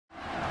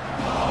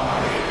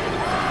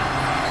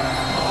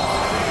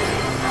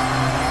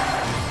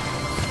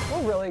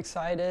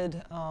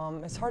excited.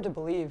 It's hard to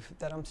believe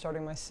that I'm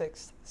starting my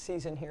 6th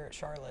season here at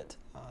Charlotte.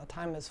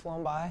 Time has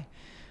flown by,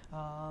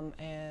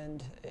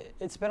 and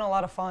it's been a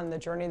lot of fun, the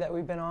journey that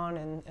we've been on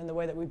and the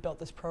way that we've built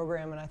this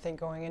program. And I think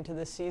going into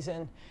this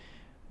season,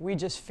 we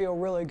just feel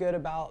really good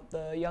about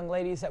the young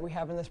ladies that we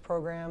have in this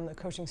program, the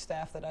coaching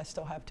staff that I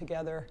still have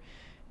together.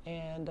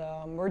 And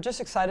we're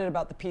just excited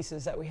about the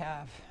pieces that we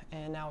have,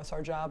 and now it's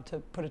our job to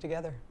put it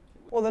together.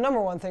 Well, the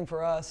number one thing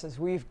for us is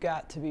we've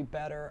got to be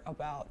better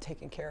about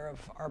taking care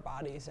of our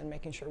bodies and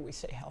making sure we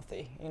stay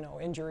healthy. You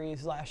know,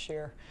 injuries last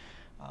year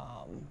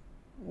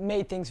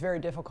made things very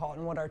difficult,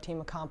 and what our team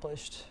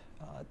accomplished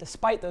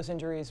despite those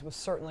injuries was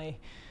certainly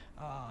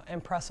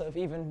impressive,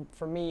 even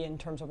for me, in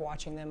terms of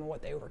watching them and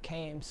what they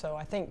overcame. So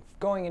I think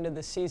going into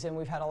this season,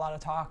 we've had a lot of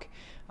talk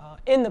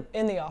in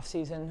the off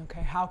season.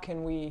 Okay, how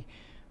can we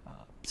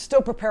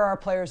still prepare our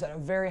players at a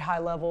very high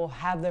level,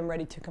 have them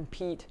ready to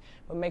compete,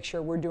 but make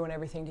sure we're doing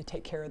everything to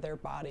take care of their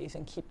bodies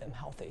and keep them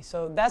healthy.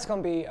 So that's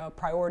going to be a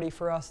priority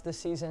for us this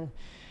season.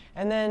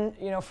 And then,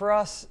 you know, for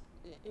us,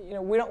 you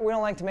know, we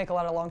don't like to make a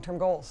lot of long-term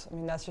goals. I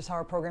mean, that's just how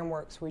our program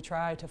works. We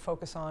try to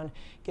focus on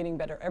getting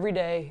better every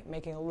day,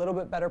 making a little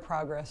bit better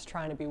progress,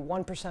 trying to be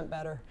 1%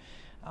 better.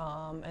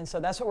 And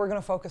so that's what we're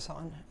going to focus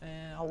on.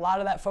 And a lot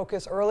of that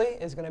focus early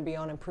is going to be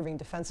on improving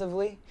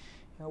defensively.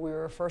 You know, we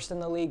were first in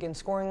the league in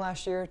scoring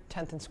last year,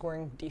 10th in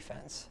scoring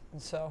defense. And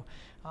so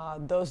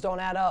those don't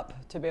add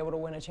up to be able to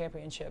win a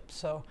championship.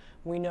 So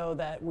we know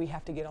that we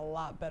have to get a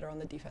lot better on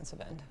the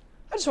defensive end.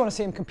 I just want to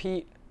see them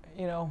compete.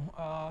 You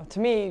know, to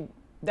me,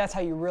 that's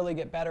how you really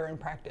get better in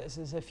practice,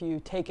 is if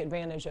you take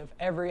advantage of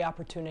every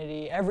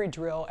opportunity, every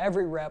drill,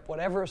 every rep,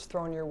 whatever is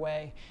thrown your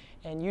way,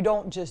 and you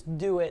don't just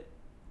do it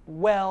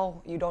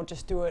well, you don't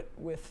just do it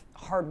with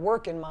hard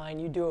work in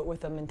mind, you do it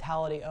with a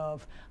mentality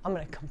of, I'm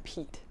going to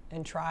compete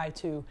and try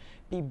to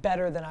be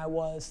better than I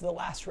was the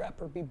last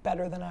rep or be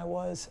better than I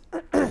was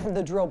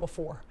the drill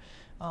before.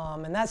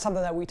 And that's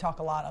something that we talk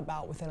a lot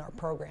about within our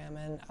program.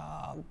 And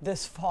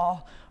this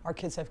fall, our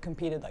kids have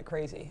competed like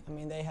crazy. I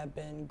mean, they have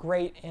been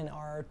great in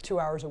our 2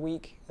 hours a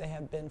week. They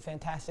have been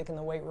fantastic in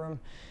the weight room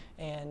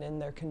and in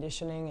their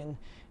conditioning,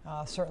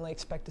 and certainly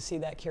expect to see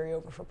that carry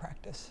over for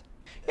practice.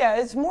 Yeah,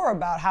 it's more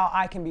about how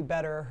I can be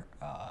better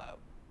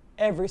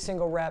every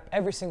single rep,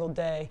 every single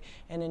day,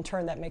 and in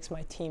turn that makes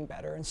my team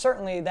better. And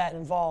certainly that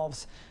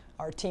involves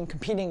our team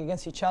competing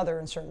against each other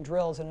in certain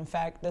drills, and in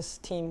fact this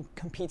team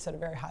competes at a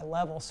very high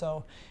level,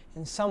 so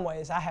in some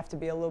ways I have to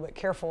be a little bit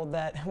careful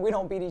that we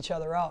don't beat each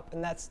other up,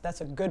 and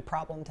that's a good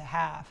problem to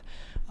have.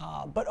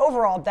 But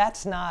overall,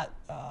 that's not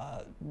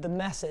the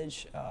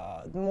message.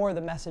 More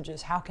the message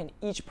is, how can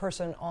each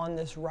person on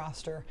this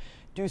roster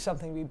do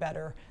something to be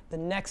better the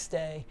next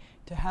day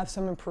to have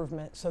some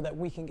improvement so that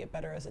we can get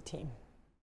better as a team.